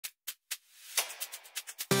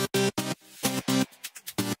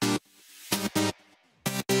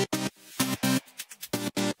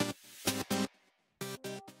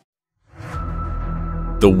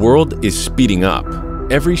The world is speeding up.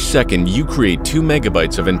 Every second you create 2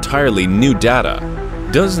 megabytes of entirely new data.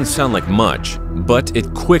 Doesn't sound like much, but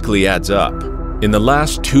it quickly adds up. In the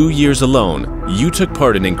last 2 years alone, you took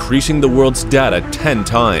part in increasing the world's data 10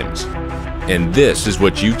 times. And this is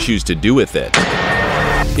what you choose to do with it.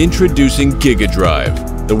 Introducing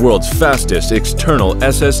GigaDrive, the world's fastest external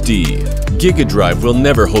SSD. GigaDrive will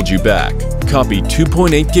never hold you back. Copy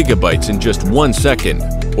 2.8 gigabytes in just 1 second,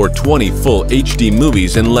 or 20 full HD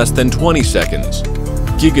movies in less than 20 seconds.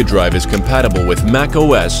 GigaDrive is compatible with Mac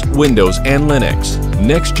OS, Windows, and Linux,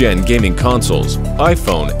 next-gen gaming consoles,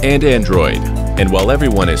 iPhone, and Android. And while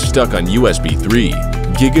everyone is stuck on USB 3,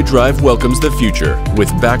 GigaDrive welcomes the future with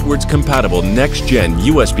backwards compatible next-gen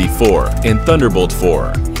USB 4 and Thunderbolt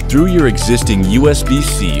 4. Through your existing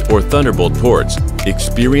USB-C or Thunderbolt ports,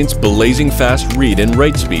 experience blazing fast read and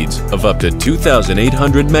write speeds of up to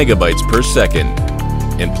 2,800 megabytes per second.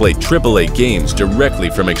 And play AAA games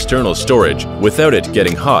directly from external storage without it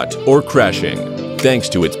getting hot or crashing, thanks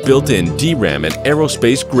to its built-in DRAM and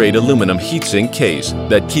aerospace-grade aluminum heatsink case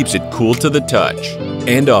that keeps it cool to the touch,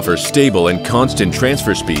 and offers stable and constant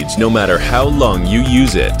transfer speeds no matter how long you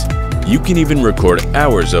use it. You can even record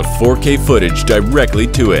hours of 4K footage directly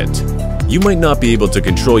to it. You might not be able to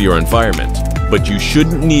control your environment, but you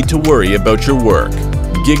shouldn't need to worry about your work.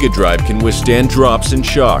 GigaDrive can withstand drops and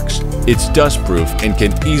shocks. It's dust-proof and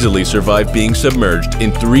can easily survive being submerged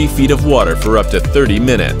in 3 feet of water for up to 30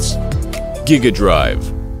 minutes.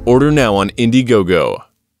 GigaDrive. Order now on Indiegogo.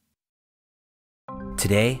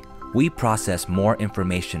 Today, we process more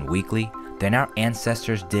information weekly than our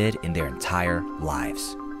ancestors did in their entire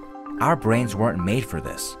lives. Our brains weren't made for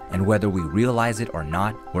this, and whether we realize it or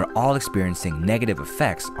not, we're all experiencing negative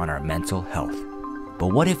effects on our mental health. But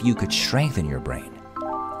what if you could strengthen your brain?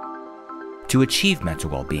 To achieve mental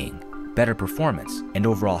well-being, better performance, and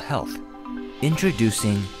overall health,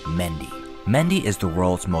 introducing Mendi. Mendi is the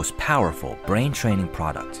world's most powerful brain training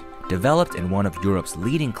product. Developed in one of Europe's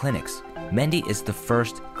leading clinics, Mendi is the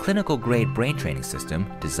first clinical-grade brain training system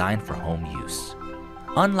designed for home use.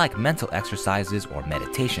 Unlike mental exercises or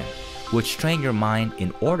meditation, which train your mind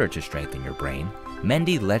in order to strengthen your brain,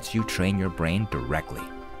 Mendi lets you train your brain directly.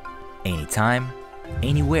 Anytime,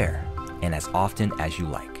 anywhere, and as often as you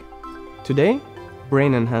like. Today,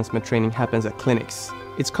 brain enhancement training happens at clinics.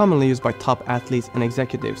 It's commonly used by top athletes and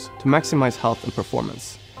executives to maximize health and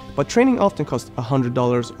performance. But training often costs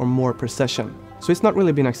 $100 or more per session, so it's not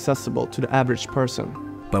really been accessible to the average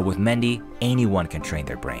person. But with Mendi, anyone can train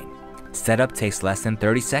their brain. Setup takes less than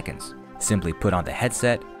 30 seconds. Simply put on the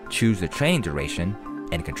headset, choose the training duration,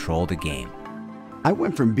 and control the game. I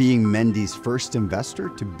went from being Mendi's first investor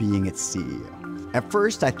to being its CEO. At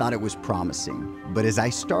first, I thought it was promising, but as I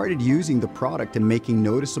started using the product and making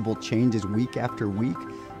noticeable changes week after week,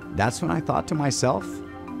 that's when I thought to myself,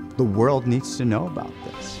 the world needs to know about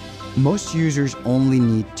this. Most users only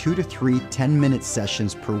need 2 to 3 10-minute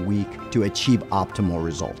sessions per week to achieve optimal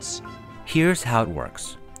results. Here's how it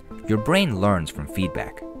works. Your brain learns from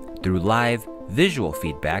feedback. Through live, visual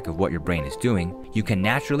feedback of what your brain is doing, you can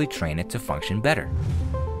naturally train it to function better.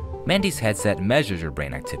 Mendi's headset measures your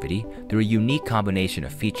brain activity through a unique combination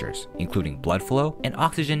of features, including blood flow and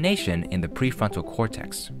oxygenation in the prefrontal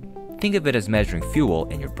cortex. Think of it as measuring fuel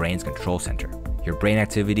in your brain's control center. Your brain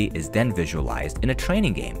activity is then visualized in a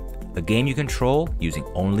training game, a game you control using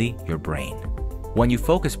only your brain. When you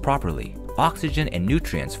focus properly, oxygen and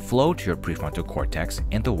nutrients flow to your prefrontal cortex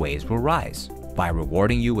and the waves will rise. By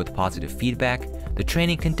rewarding you with positive feedback, the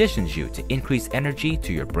training conditions you to increase energy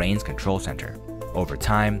to your brain's control center. Over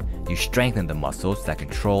time, you strengthen the muscles that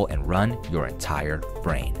control and run your entire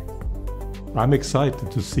brain. I'm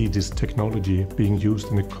excited to see this technology being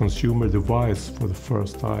used in a consumer device for the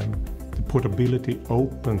first time. The portability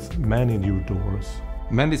opens many new doors.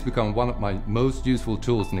 Mendi's become one of my most useful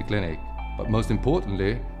tools in the clinic, but most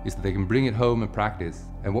importantly is that they can bring it home and practice.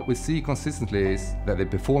 And what we see consistently is that they're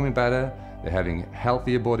performing better, they're having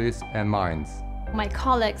healthier bodies and minds. My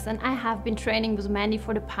colleagues and I have been training with Mendi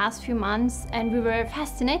for the past few months and we were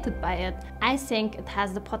fascinated by it. I think it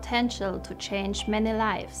has the potential to change many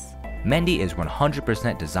lives. Mendi is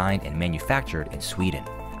 100% designed and manufactured in Sweden.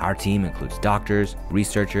 Our team includes doctors,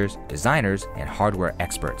 researchers, designers, and hardware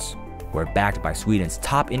experts. We're backed by Sweden's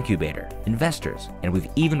top incubator, investors, and we've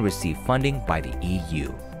even received funding by the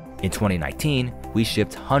EU. In 2019, we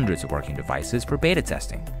shipped hundreds of working devices for beta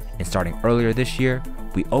testing. And starting earlier this year,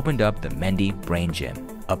 we opened up the Mendi Brain Gym,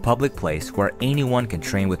 a public place where anyone can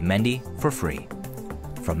train with Mendi for free.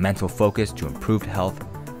 From mental focus to improved health,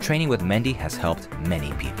 training with Mendi has helped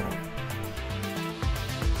many people.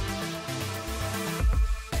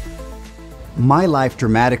 My life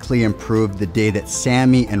dramatically improved the day that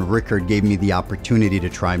Sammy and Rickard gave me the opportunity to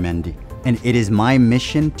try Mendy. And it is my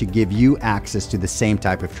mission to give you access to the same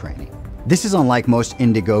type of training. This is unlike most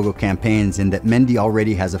Indiegogo campaigns in that Mendy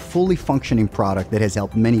already has a fully functioning product that has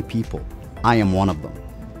helped many people. I am one of them.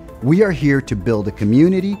 We are here to build a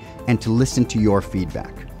community and to listen to your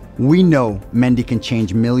feedback. We know Mendy can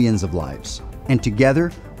change millions of lives, and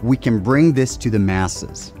together we can bring this to the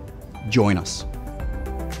masses. Join us.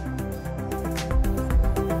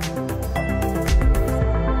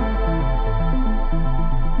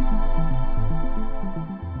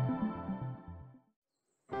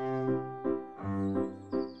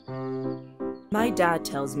 My dad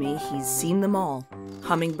tells me he's seen them all.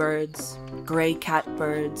 Hummingbirds, gray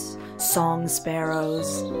catbirds, song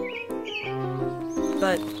sparrows.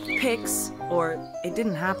 But pics, or it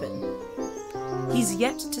didn't happen. He's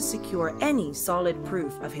yet to secure any solid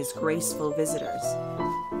proof of his graceful visitors.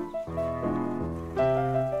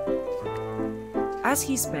 As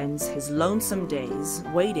he spends his lonesome days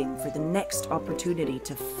waiting for the next opportunity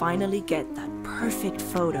to finally get that perfect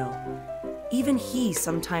photo, even he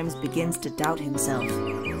sometimes begins to doubt himself.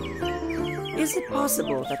 Is it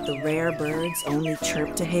possible that the rare birds only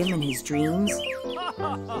chirp to him in his dreams?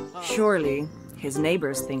 Surely, his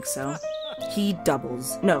neighbors think so. He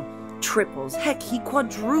doubles, no, triples, heck, he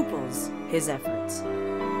quadruples his efforts.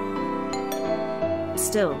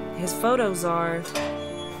 Still, his photos are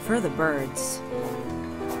for the birds.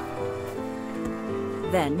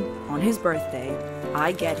 Then, on his birthday,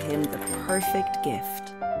 I get him the perfect gift.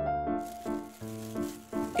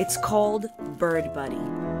 It's called Bird Buddy.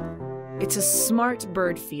 It's a smart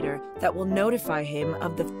bird feeder that will notify him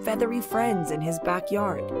of the feathery friends in his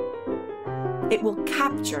backyard. It will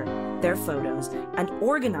capture their photos and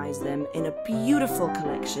organize them in a beautiful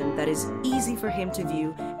collection that is easy for him to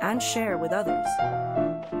view and share with others.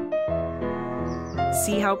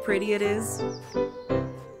 See how pretty it is?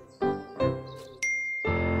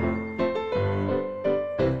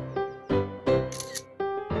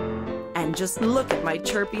 And just look at my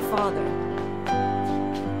chirpy father.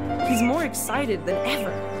 He's more excited than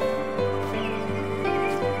ever.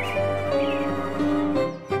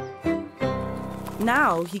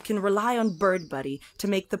 Now he can rely on Bird Buddy to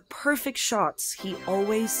make the perfect shots he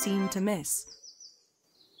always seemed to miss.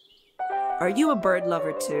 Are you a bird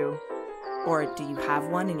lover too? Or do you have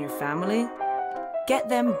one in your family? Get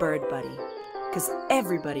them Bird Buddy, because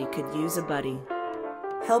everybody could use a buddy.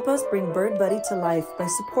 Help us bring Bird Buddy to life by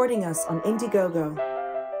supporting us on Indiegogo.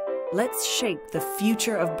 Let's shape the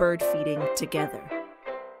future of bird feeding together.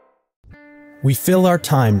 We fill our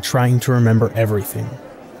time trying to remember everything.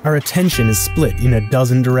 Our attention is split in a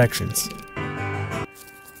dozen directions.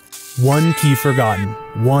 One key forgotten,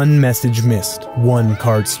 one message missed, one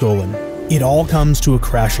card stolen. It all comes to a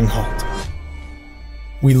crashing halt.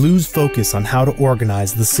 We lose focus on how to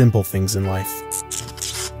organize the simple things in life.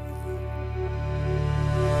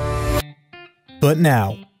 But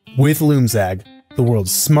now, with Loomzag, the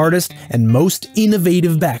world's smartest and most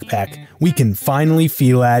innovative backpack, we can finally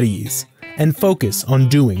feel at ease and focus on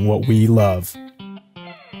doing what we love.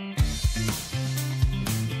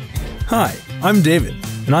 Hi, I'm David,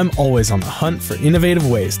 and I'm always on the hunt for innovative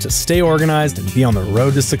ways to stay organized and be on the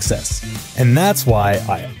road to success. And that's why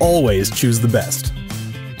I always choose the best.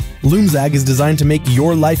 Loomzag is designed to make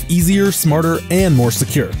your life easier, smarter, and more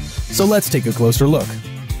secure. So let's take a closer look.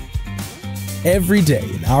 Every day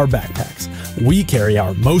in our backpacks, we carry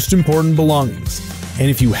our most important belongings. And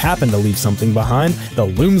if you happen to leave something behind, the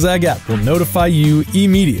Loomzag app will notify you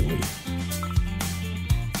immediately.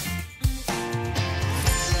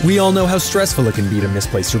 We all know how stressful it can be to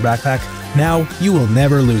misplace your backpack. Now, you will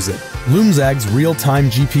never lose it. Loomzag's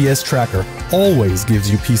real-time GPS tracker always gives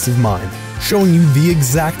you peace of mind, showing you the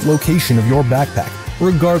exact location of your backpack,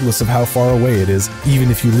 regardless of how far away it is,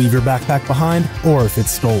 even if you leave your backpack behind or if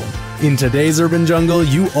it's stolen. In today's urban jungle,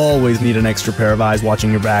 you always need an extra pair of eyes watching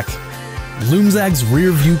your back. Loomzag's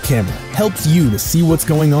rear view camera helps you to see what's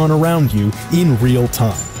going on around you in real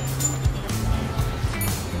time.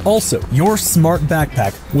 Also, your smart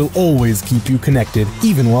backpack will always keep you connected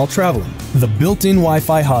even while traveling. The built-in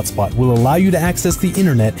Wi-Fi hotspot will allow you to access the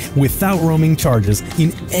internet without roaming charges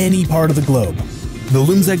in any part of the globe. The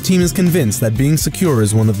Loomzag team is convinced that being secure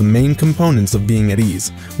is one of the main components of being at ease,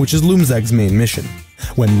 which is Loomzag's main mission.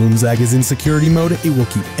 When Loomzag is in security mode, it will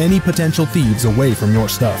keep any potential thieves away from your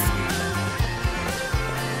stuff.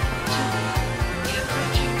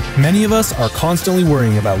 Many of us are constantly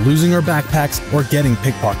worrying about losing our backpacks or getting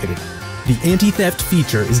pickpocketed. The anti-theft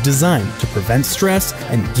feature is designed to prevent stress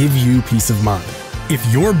and give you peace of mind. If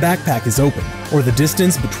your backpack is open, or the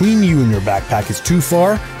distance between you and your backpack is too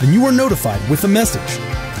far, then you are notified with a message.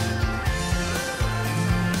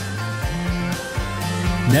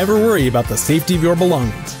 Never worry about the safety of your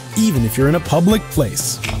belongings, even if you're in a public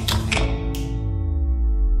place.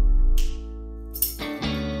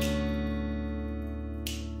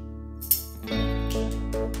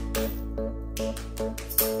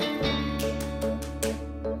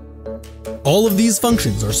 All of these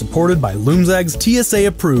functions are supported by Loomzag's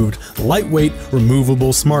TSA-approved, lightweight,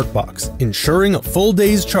 removable smart box, ensuring a full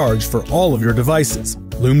day's charge for all of your devices.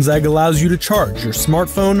 Loomzag allows you to charge your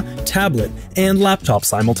smartphone, tablet, and laptop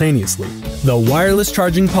simultaneously. The wireless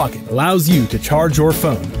charging pocket allows you to charge your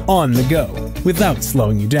phone on the go without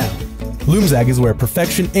slowing you down. Loomzag is where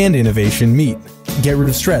perfection and innovation meet. Get rid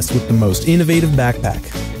of stress with the most innovative backpack.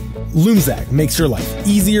 Loomzag makes your life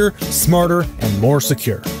easier, smarter, and more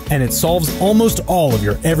secure, and it solves almost all of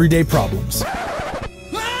your everyday problems.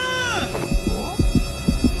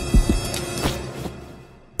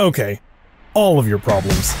 Okay, all of your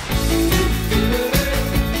problems.